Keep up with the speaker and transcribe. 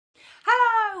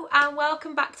and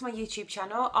welcome back to my YouTube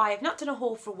channel. I have not done a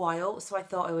haul for a while, so I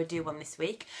thought I would do one this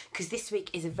week because this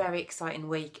week is a very exciting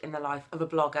week in the life of a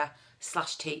blogger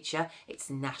slash teacher.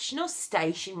 It's National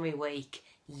Stationery Week.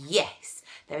 Yes,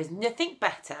 there is nothing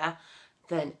better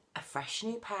than a fresh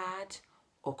new pad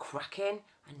or cracking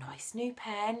a nice new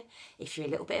pen if you're a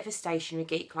little bit of a stationery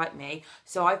geek like me.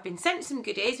 So I've been sent some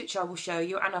goodies which I will show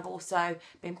you, and I've also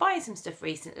been buying some stuff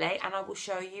recently and I will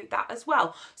show you that as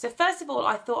well. So first of all,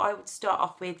 I thought I would start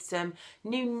off with some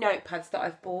new notepads that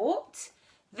I've bought.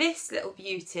 This little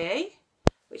beauty,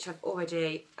 which I've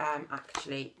already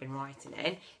actually been writing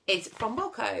in, is from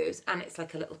Wilko's, and it's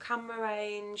like a little camera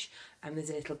range, and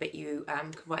there's a little bit you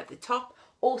can write at the top.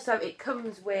 Also, it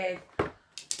comes with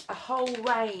a whole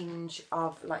range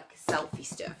of like selfie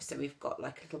stuff. So we've got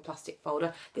like a little plastic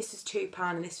folder. This is £2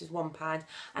 and this was £1.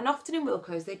 And often in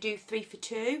Wilko's they do 3 for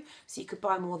 2, so you could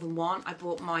buy more than one. I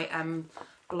bought my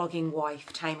blogging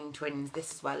wife taming twins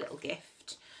this as well, a little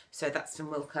gift. So that's from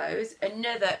Wilko's.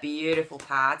 Another beautiful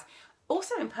pad,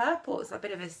 also in purple, it's a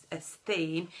bit of a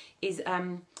theme, is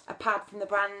a pad from the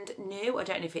brand New. I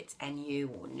don't know if it's NU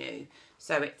or New.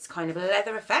 So it's kind of a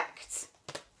leather effect.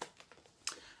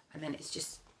 And then it's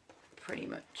just pretty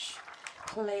much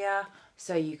clear,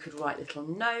 so you could write little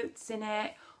notes in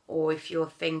it, or if you're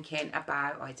thinking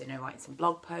about, I don't know, writing some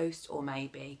blog posts, or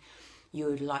maybe you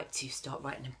would like to start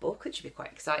writing a book, which would be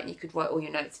quite exciting. You could write all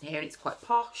your notes in here, and it's quite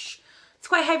posh. It's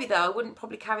quite heavy though. I wouldn't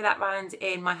probably carry that around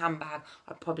in my handbag.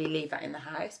 I'd probably leave that in the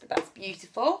house, but that's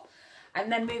beautiful.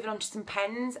 And then moving on to some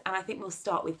pens, and I think we'll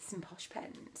start with some posh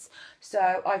pens.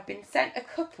 So I've been sent a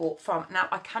couple from, now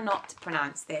I cannot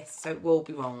pronounce this, so it will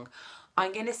be wrong.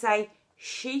 I'm going to say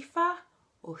Schaefer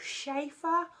or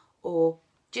Schaefer, or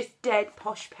just dead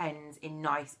posh pens in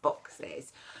nice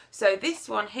boxes. So this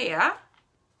one here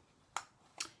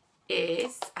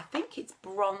is, I think it's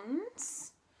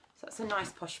bronze. So that's a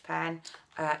nice posh pen.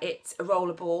 It's a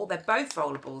rollerball. They're both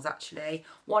rollaballs actually.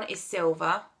 One is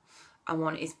silver and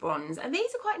one is bronze. And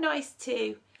these are quite nice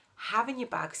to have in your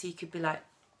bag, so you could be like,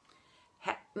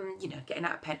 you know, getting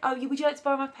out a pen. Oh, would you like to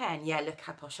borrow my pen? Yeah, look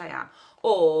how posh I am.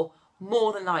 Or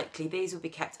more than likely, these will be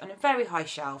kept on a very high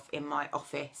shelf in my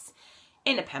office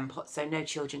in a pen pot, so no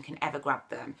children can ever grab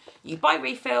them. You buy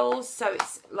refills, so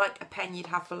it's like a pen you'd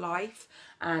have for life,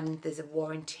 and there's a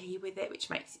warranty with it,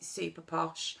 which makes it super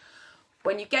posh.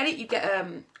 When you get it, you get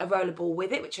a rollerball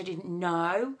with it, which I didn't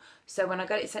know. So when I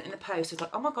got it sent in the post, I was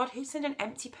like, oh my God, who sent an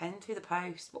empty pen through the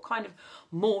post? What kind of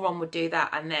moron would do that?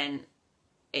 And then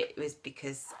it was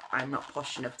because I'm not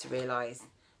posh enough to realise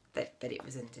that it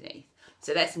was underneath.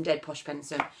 So there's some dead posh pens,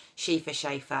 some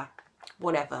Schaefer,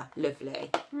 whatever, lovely.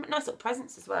 Nice little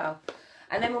presents as well.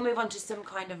 And then we'll move on to some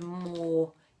kind of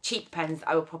more cheap pens that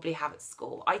I will probably have at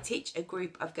school. I teach a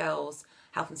group of girls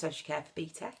health and social care for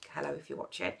BTEC. Hello if you're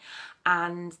watching.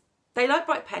 And they like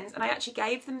bright pens, and I actually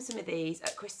gave them some of these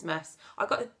at Christmas. I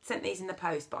got sent these in the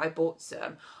post, but I bought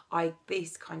some.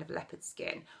 These kind of leopard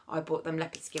skin. I bought them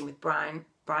leopard skin with brown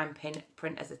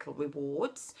print as little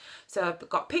rewards. So I've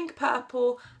got pink,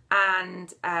 purple,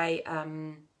 and a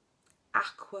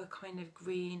aqua kind of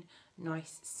green,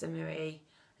 nice summery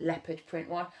leopard print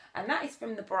one, and that is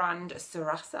from the brand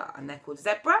Sarasa, and they're called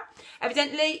Zebra.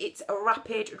 Evidently it's a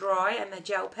rapid dry, and they're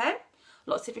gel pen,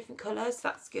 lots of different colours,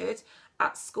 that's good.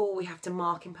 At school we have to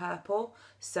mark in purple,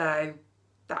 so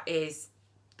that is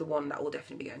the one that will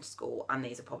definitely be going to school, and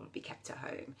these will probably be kept at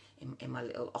home in my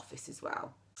little office as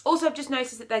well. Also, I've just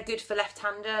noticed that they're good for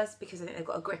left-handers because I think they've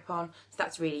got a grip on, so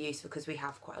that's really useful because we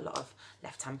have quite a lot of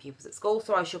left-hand pupils at school,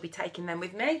 so I shall be taking them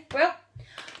with me. Well,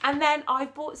 and then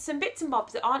I've bought some bits and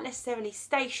bobs that aren't necessarily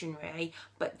stationery,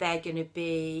 but they're going to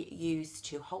be used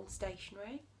to hold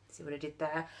stationery. See what I did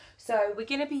there? So we're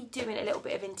going to be doing a little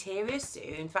bit of interior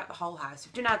soon. In fact, the whole house.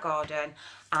 We've done our garden,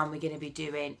 and we're going to be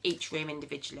doing each room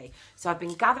individually. So I've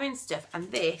been gathering stuff,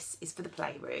 and this is for the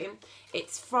playroom.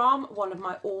 It's from one of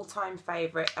my all-time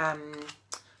favourite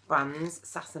brands,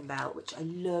 Sass & Bell, which I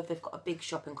love. They've got a big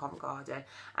shop in Covent Garden,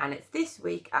 and it's this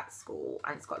week at school,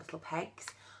 and it's got little pegs.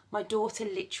 My daughter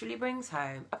literally brings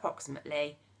home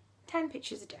approximately 10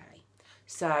 pictures a day.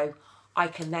 So I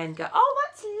can then go, oh,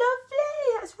 that's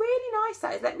lovely, that's really nice,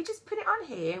 that is. Let me just put it on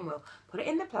here, and we'll put it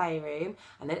in the playroom,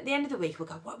 and then at the end of the week we'll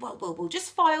go, well, we'll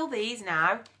just file these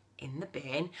now in the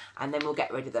bin, and then we'll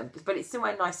get rid of them. But it's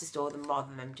somewhere nice to store them rather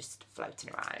than them just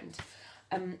floating around.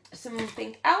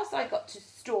 Something else I got to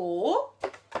store,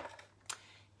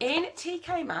 in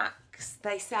TK Maxx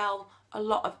they sell a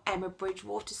lot of Emma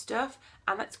Bridgewater stuff,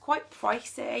 and that's quite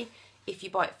pricey if you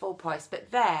buy it full price,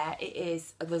 but there it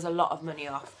is, there's a lot of money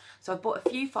off. So I bought a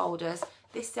few folders.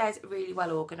 This says really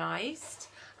well organised,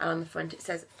 and on the front it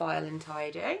says file and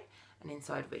tidy, and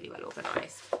inside really well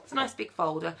organised. It's a nice big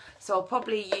folder, so I'll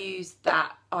probably use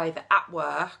that either at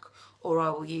work or I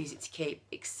will use it to keep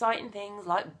exciting things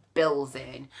like bills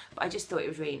in. But I just thought it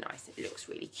was really nice. It looks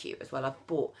really cute as well. I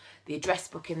bought the address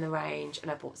book in the range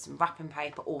and I bought some wrapping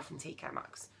paper, all from TK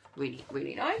Maxx. Really,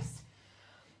 really nice.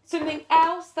 Something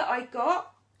else that I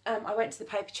got, I went to the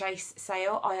Paper Chase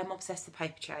sale. I am obsessed with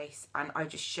Paper Chase, and I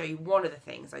just show you one of the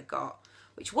things I got,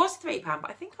 which was £3, but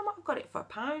I think I might have got it for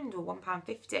 £1 or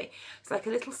 £1.50. It's like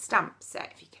a little stamp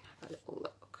set, if you can have a little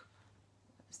look.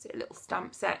 A little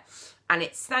stamp set, and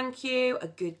it's thank you, a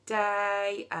good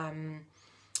day,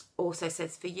 also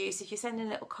says for you, so if you're sending a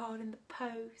little card in the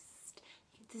post,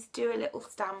 you can just do a little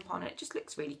stamp on it. It just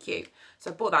looks really cute. So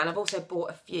I bought that, and I've also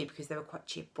bought a few because they were quite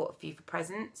cheap. Bought a few for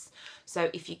presents. So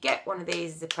if you get one of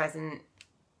these as a present,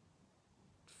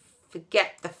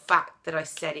 forget the fact that I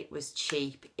said it was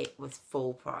cheap. It was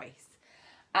full price.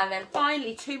 And then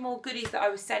finally, 2 more goodies that I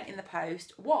was sent in the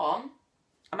post. One,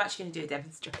 I'm actually going to do a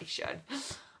demonstration.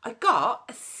 I got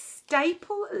a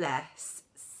stapleless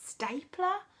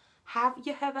stapler. Have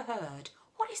you ever heard?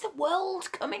 What is the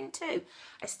world coming to?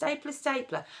 A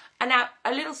stapler. And now,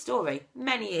 a little story.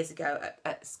 Many years ago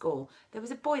at school, there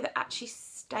was a boy that actually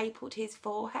stapled his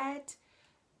forehead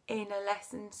in a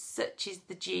lesson. Such is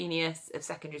the genius of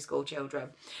secondary school children.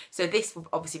 So this will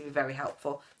obviously be very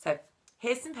helpful. So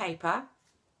here's some paper.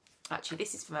 Actually,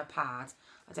 this is from a pad.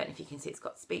 I don't know if you can see, it's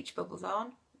got speech bubbles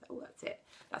on. Oh, that's it.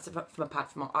 That's from a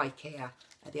pad from IKEA.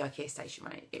 The IKEA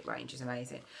Stationery range is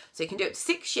amazing. So you can do it to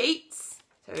 6 sheets.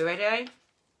 So are you ready?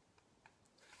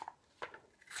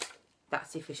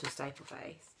 That's the official staple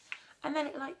face. And then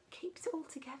it like keeps it all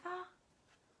together.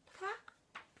 Look at that.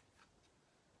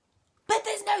 But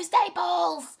there's no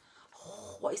staples.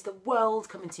 Oh, what is the world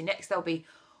coming to? Next there'll be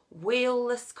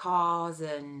wheelless cars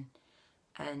and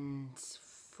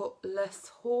footless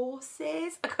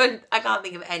horses. I can't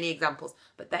think of any examples,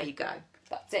 but there you go.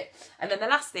 That's it. And then the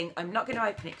last thing, I'm not going to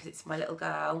open it because it's my little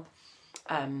girl.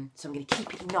 So I'm going to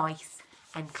keep it nice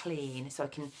and clean so I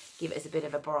can give it as a bit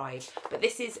of a bribe. But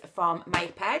this is from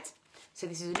Maped. So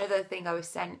this is another thing I was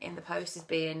sent in the post as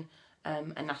being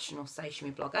a national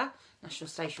stationery blogger, National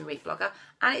Stationery Week blogger.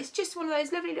 And it's just one of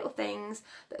those lovely little things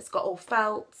that's got all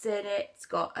felts in it. It's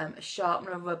got a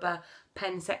sharpener, rubber,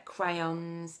 pen set,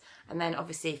 crayons, and then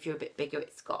obviously if you're a bit bigger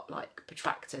it's got like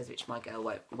protractors, which my girl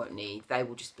won't need. They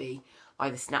will just be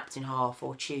either snapped in half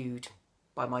or chewed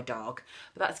by my dog.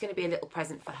 But that's going to be a little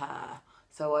present for her,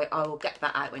 so I will get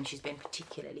that out when she's been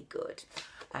particularly good.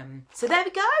 So there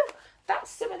we go.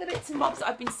 That's some of the bits and bobs that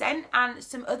I've been sent, and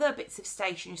some other bits of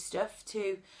stationery stuff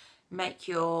to make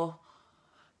your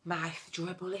mouth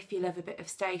dribble if you love a bit of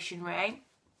stationery.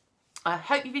 I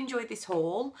hope you've enjoyed this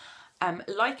haul.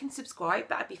 Like and subscribe,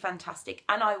 that'd be fantastic,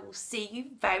 and I will see you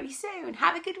very soon.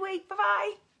 Have a good week. Bye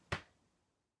bye.